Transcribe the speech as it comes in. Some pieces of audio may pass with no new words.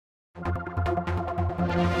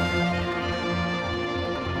Hi,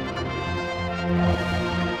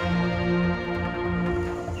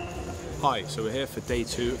 so we're here for day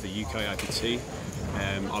 2 of the UKIPT.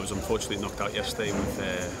 I was unfortunately knocked out yesterday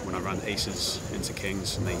with, when I ran aces into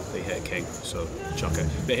kings and they hit a king, so chocker.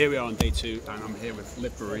 But here we are on day 2 and I'm here with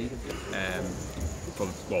Boeree,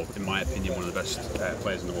 well, in my opinion, one of the best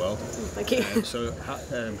players in the world. Thank you. So how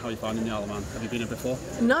are you finding the Isle of Man? Have you been here before?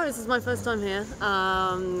 No, this is my first time here.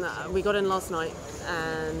 We got in last night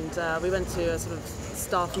and we went to a sort of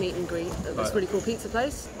staff meet and greet at this really cool pizza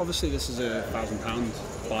place. Obviously this is a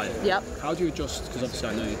 £1,000 buy-in. Yep. How do you adjust, because obviously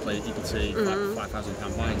I know you play EPT,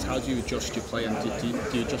 £5,000 buy-ins, how do you adjust your play, and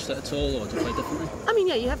do you adjust it at all, or do you play differently? I mean,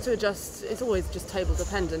 yeah, you have to adjust. It's always just table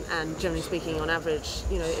dependent, and generally speaking, on average,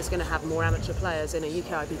 you know, it's going to have more amateur players in a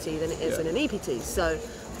UKIPT than it is in an EPT. So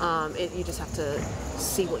you just have to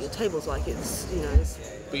see what your table's like. It's, you know.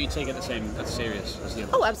 But you take it as serious as the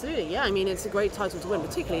other? Oh, absolutely, yeah. I mean, it's a great title to win,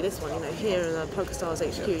 particularly this one. You know, here in the Poker Stars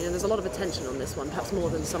HQ, you know, there's a lot of attention on this one, perhaps more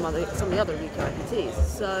than some of the other UKIPTs.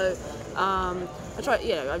 So I try.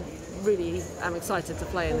 You know, I really am excited to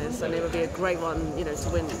play in this, and it would be a great one, you know, to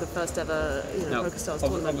win the first ever, you know, Poker Stars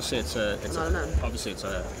tournament. Obviously, it's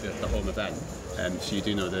the home event. So you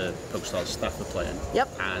do know the Poker Stars staff are playing,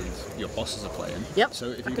 and your bosses are playing. Yep. So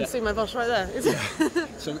if I can see my boss right there. Yeah.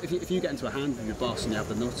 So if you get into a hand with your boss and you have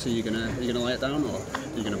the nuts, are you gonna lay it down, or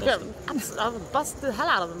are you gonna bust them? I'll bust the hell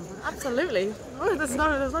out of them. Absolutely. Oh, there's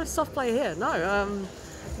no soft play here. No.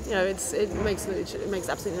 You know, it makes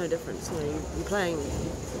absolutely no difference. You know, you're playing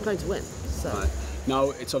to win. So. Right.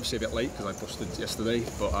 Now, it's obviously a bit late because I busted yesterday,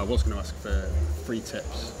 but I was going to ask for 3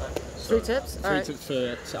 tips. So, 3 tips? Three tips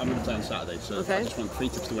for... I'm going to play on Saturday, so I just want 3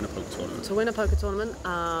 tips to win a poker tournament. To win a poker tournament,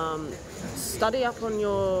 study up on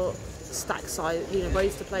your stack size, you know,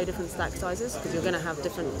 ways to play different stack sizes, because you're going to have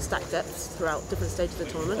different stack depths throughout different stages of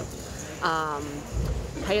the tournament.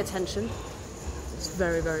 Pay attention. It's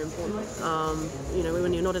very, very important. You know,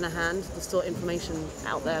 when you're not in a hand, there's still information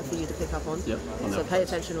out there for you to pick up on. So pay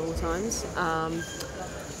attention all the times.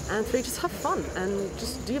 And 3, just have fun and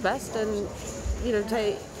just do your best, and you know,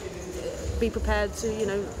 be prepared to, you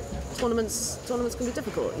know, tournaments can be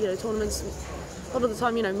difficult. You know, tournaments, a lot of the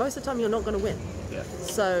time, you know, most of the time you're not going to win.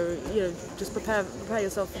 So, you know, just prepare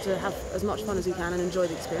yourself to have as much fun as you can and enjoy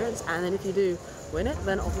the experience. And then if you do win it,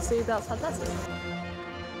 then obviously that's fantastic.